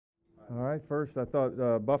All right, first, I thought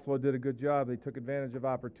Buffalo did a good job. They took advantage of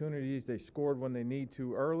opportunities. They scored when they needed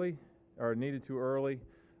to early.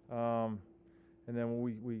 And then when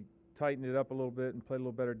we tightened it up a little bit and played a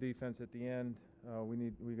little better defense at the end,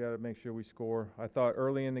 we got to make sure we score. I thought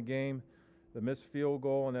early in the game, the missed field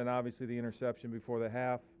goal and then obviously the interception before the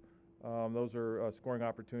half, those are scoring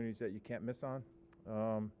opportunities that you can't miss on.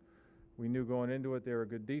 We knew going into it they were a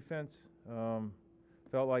good defense.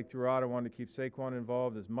 Felt like throughout I wanted to keep Saquon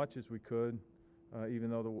involved as much as we could, even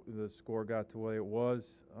though the score got to the way it was.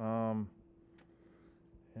 And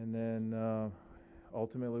then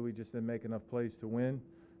ultimately we just didn't make enough plays to win.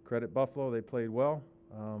 Credit Buffalo, they played well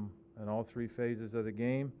in all three phases of the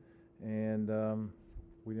game, and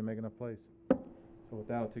we didn't make enough plays. So with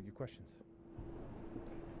that, I'll take your questions.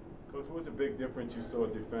 Coach, what was a big difference you saw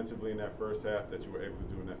defensively in that first half that you were able to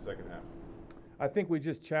do in that second half? I think we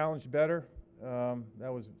just challenged better.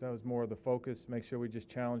 That was more of the focus. Make sure we just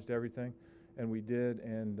challenged everything, and we did.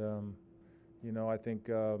 And I think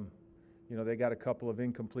they got a couple of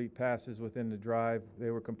incomplete passes within the drive.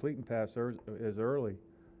 They were completing passes as early,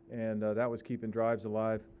 and that was keeping drives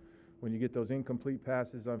alive. When you get those incomplete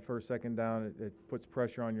passes on first, second down, it puts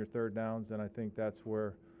pressure on your third downs, and I think that's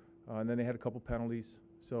where. And then they had a couple penalties.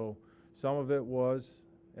 So some of it was,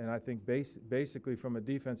 and I think basically from a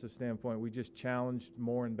defensive standpoint, we just challenged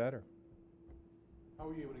more and better. How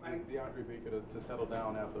were you able to get DeAndre Baker to settle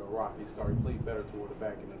down after a rocky start? He played better toward the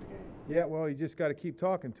back end of the game. Yeah, well, you just got to keep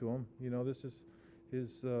talking to him. This is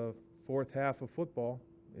his fourth half of football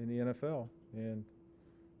in the NFL, and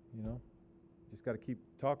just got to keep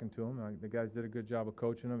talking to him. The guys did a good job of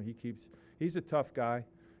coaching him. He's a tough guy,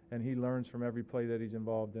 and he learns from every play that he's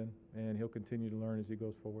involved in, and he'll continue to learn as he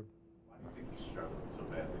goes forward. Why do you think he struggled so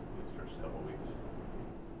badly these first couple of weeks?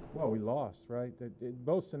 Well, we lost, right?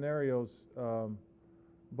 Both scenarios,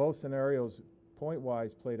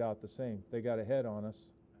 point-wise, played out the same. They got ahead on us.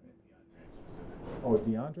 I mean, DeAndre specifically. Oh,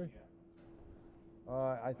 DeAndre?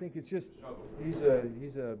 Yeah. I think it's just he's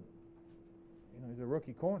a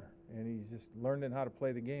rookie corner, and he's just learning how to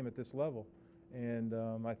play the game at this level. And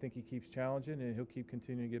I think he keeps challenging, and he'll keep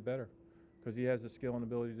continuing to get better because he has the skill and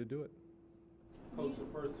ability to do it. Coach, the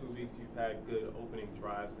first 2 weeks you've had good opening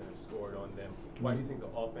drives and have scored on them. Why do you think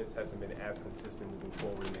the offense hasn't been as consistent moving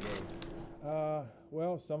forward in the game?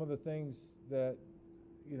 Well, some of the things that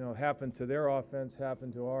happen to their offense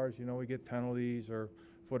happen to ours. We get penalties, or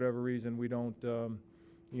for whatever reason we don't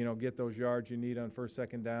get those yards you need on first,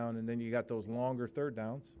 second down, and then you got those longer third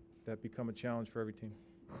downs that become a challenge for every team.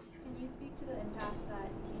 Can you speak to the impact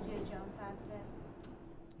that TJ Jones had today?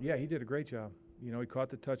 Yeah, he did a great job. He caught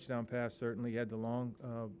the touchdown pass, certainly. He had the long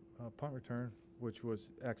punt return, which was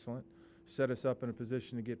excellent. Set us up in a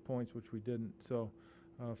position to get points, which we didn't. So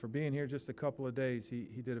for being here just a couple of days,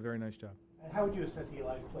 he did a very nice job. And how would you assess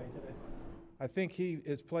Eli's play today? I think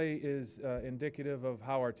his play is indicative of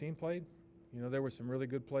how our team played. There were some really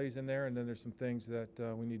good plays in there, and then there's some things that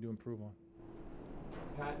we need to improve on.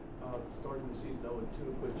 Pat, starting the season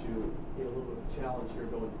 0-2 puts you in a little bit of a challenge here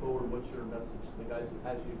going forward. What's your message to the guys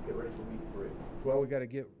as you get ready for week 3? Well, we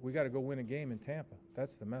got to go win a game in Tampa.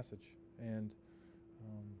 That's the message, and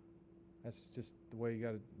that's just the way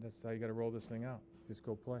that's how you got to roll this thing out. Just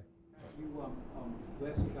go play.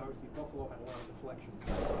 Last week, obviously, Buffalo had a lot of deflections.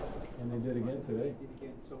 And they did again today. They did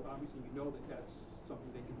again. So obviously, that's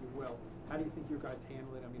something they can do well. How do you think your guys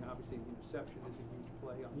handle it? I mean, obviously, the interception is a huge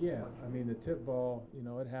play. Yeah, I mean, the tip ball,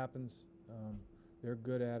 it happens. They're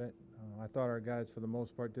good at it. I thought our guys, for the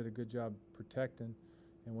most part, did a good job protecting.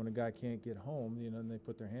 And when a guy can't get home, then they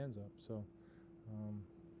put their hands up. So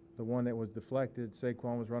the one that was deflected,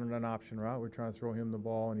 Saquon was running an option route. We're trying to throw him the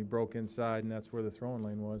ball, and he broke inside, and that's where the throwing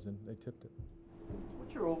lane was, and they tipped it.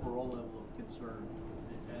 What's your overall level of concern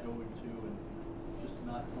at 0-2 and just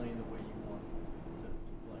not playing the way you want to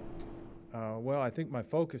play? Well, I think my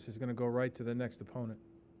focus is going to go right to the next opponent.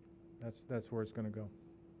 That's where it's going to go.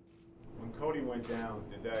 When Cody went down,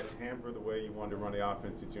 did that hamper the way you wanted to run the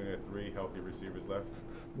offense since you had 3 healthy receivers left?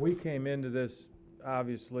 We came into this,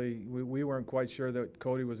 obviously, we weren't quite sure that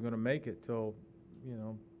Cody was going to make it till,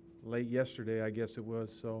 late yesterday, I guess it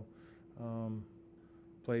was. So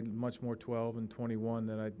played much more 12 and 21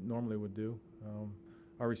 than I normally would do.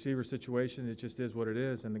 Our receiver situation, it just is what it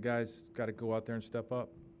is, and the guys got to go out there and step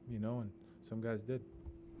up, and some guys did.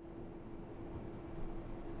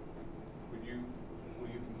 Will you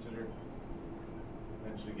consider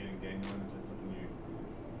eventually getting Daniel in? Is that something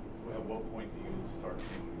at what point do you start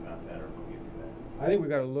thinking about that or looking into that? I think we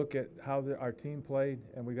got to look at how our team played,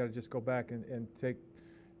 and we got to just go back and take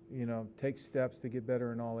steps to get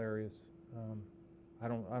better in all areas. I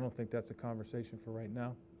don't think that's a conversation for right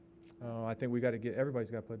now. I think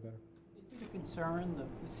everybody's got to play better. Is it a concern?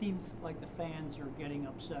 It seems like the fans are getting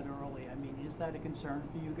upset early. I mean, is that a concern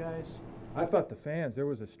for you guys? I thought the fans, there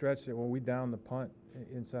was a stretch there when we downed the punt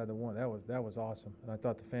inside the one. That was awesome. And I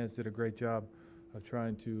thought the fans did a great job of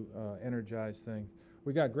trying to energize things.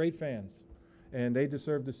 We got great fans, and they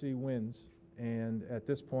deserve to see wins. And at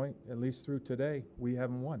this point, at least through today, we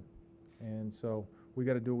haven't won. And so we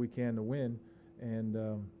got to do what we can to win and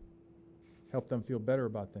help them feel better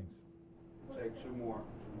about things. Take two more.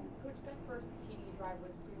 Coach, that first TD drive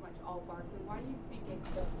was pretty much all Barkley. Why do you think it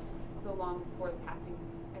took so long before the passing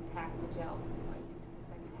attack to gel into the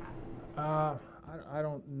second half? I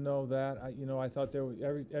don't know that. I thought there was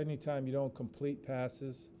any time you don't complete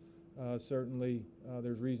passes, certainly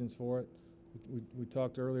there's reasons for it. We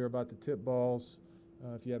talked earlier about the tip balls.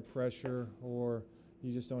 If you have pressure or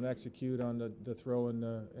you just don't execute on the throw and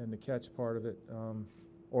the catch part of it,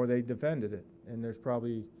 or they defended it, and there's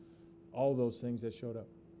probably all those things that showed up.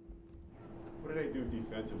 What do they do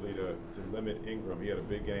defensively to limit Ingram? He had a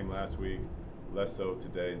big game last week, less so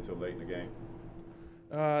today until late in the game.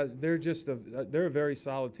 They're a very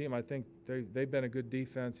solid team. I think they've been a good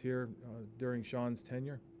defense here during Sean's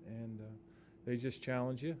tenure, and they just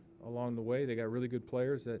challenge you along the way. They got really good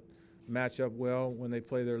players that match up well when they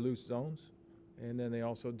play their loose zones, and then they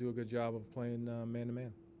also do a good job of playing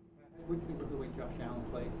man-to-man. What do you think of the way Josh Allen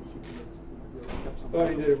played? Really kept some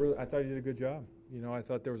I thought he did a good job. I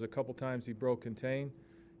thought there was a couple times he broke contain,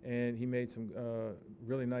 and he made some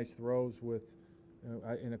really nice throws with.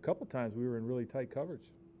 And a couple times we were in really tight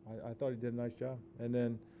coverage. I thought he did a nice job. And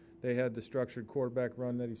then they had the structured quarterback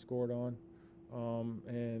run that he scored on,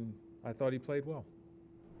 and I thought he played well.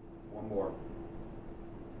 One more.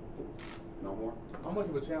 No more? How much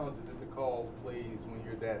of a challenge is it to call plays when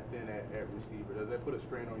you're that thin at receiver? Does that put a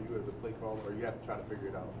strain on you as a play caller, or you have to try to figure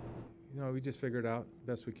it out? We just figure it out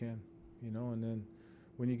best we can, and then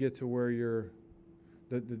when you get to where you're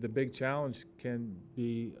the big challenge can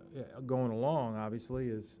be going along, obviously,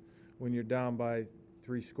 is when you're down by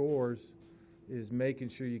 3 scores, is making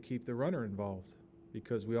sure you keep the runner involved,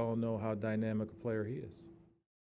 because we all know how dynamic a player he is.